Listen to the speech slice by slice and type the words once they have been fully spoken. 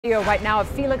Video right now at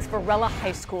Felix Varela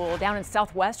High School down in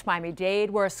southwest Miami-Dade,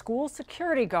 where a school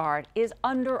security guard is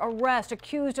under arrest,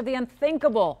 accused of the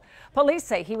unthinkable. Police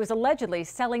say he was allegedly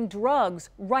selling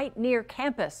drugs right near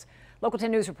campus. Local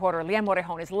 10 News reporter Leanne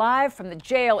Morejon is live from the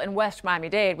jail in West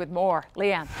Miami-Dade with more.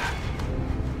 Leanne.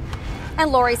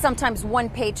 And Lori, sometimes one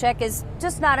paycheck is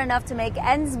just not enough to make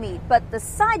ends meet, but the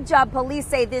side job police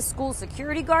say this school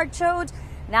security guard chose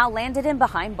now landed him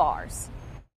behind bars.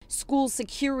 School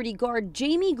security guard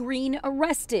Jamie Green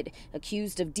arrested,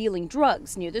 accused of dealing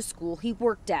drugs near the school he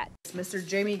worked at. Mr.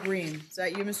 Jamie Green, is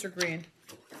that you, Mr. Green?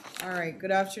 All right,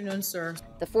 good afternoon, sir.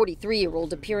 The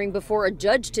 43-year-old appearing before a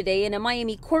judge today in a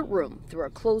Miami courtroom through a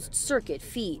closed circuit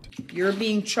feed. You're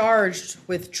being charged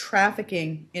with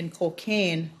trafficking in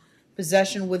cocaine,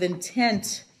 possession with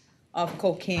intent of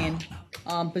cocaine,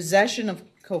 possession of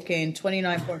cocaine,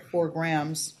 29.4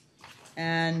 grams,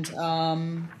 and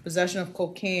possession of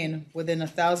cocaine within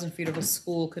 1,000 feet of a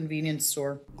school convenience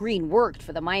store. Green worked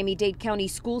for the Miami-Dade County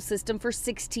school system for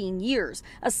 16 years,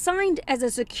 assigned as a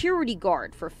security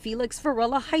guard for Felix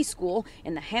Varela High School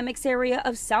in the Hammocks area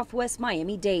of southwest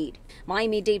Miami-Dade.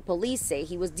 Miami-Dade police say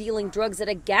he was dealing drugs at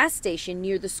a gas station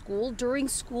near the school during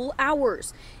school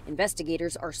hours.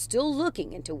 Investigators are still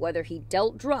looking into whether he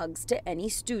dealt drugs to any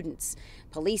students.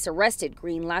 Police arrested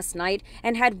Green last night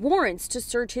and had warrants to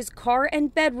search his car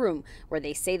and bedroom, where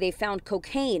they say they found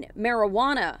cocaine,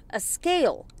 marijuana, a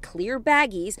scale, clear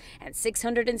baggies, and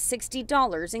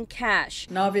 $660 in cash.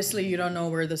 And obviously you don't know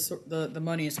where the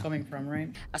money is coming from, right?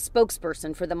 A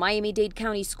spokesperson for the Miami-Dade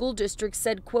County School District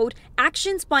said, quote,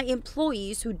 actions by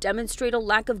employees who demonstrate a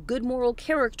lack of good moral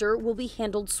character will be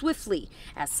handled swiftly.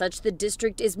 As such, the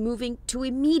district is moving to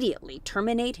immediately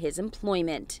terminate his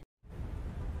employment.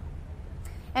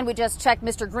 And we just checked,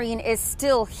 Mr. Green is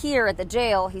still here at the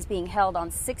jail. He's being held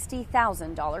on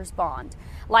 $60,000 bond.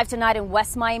 Live tonight in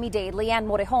West Miami-Dade, Leanne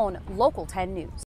Morejon, Local 10 News.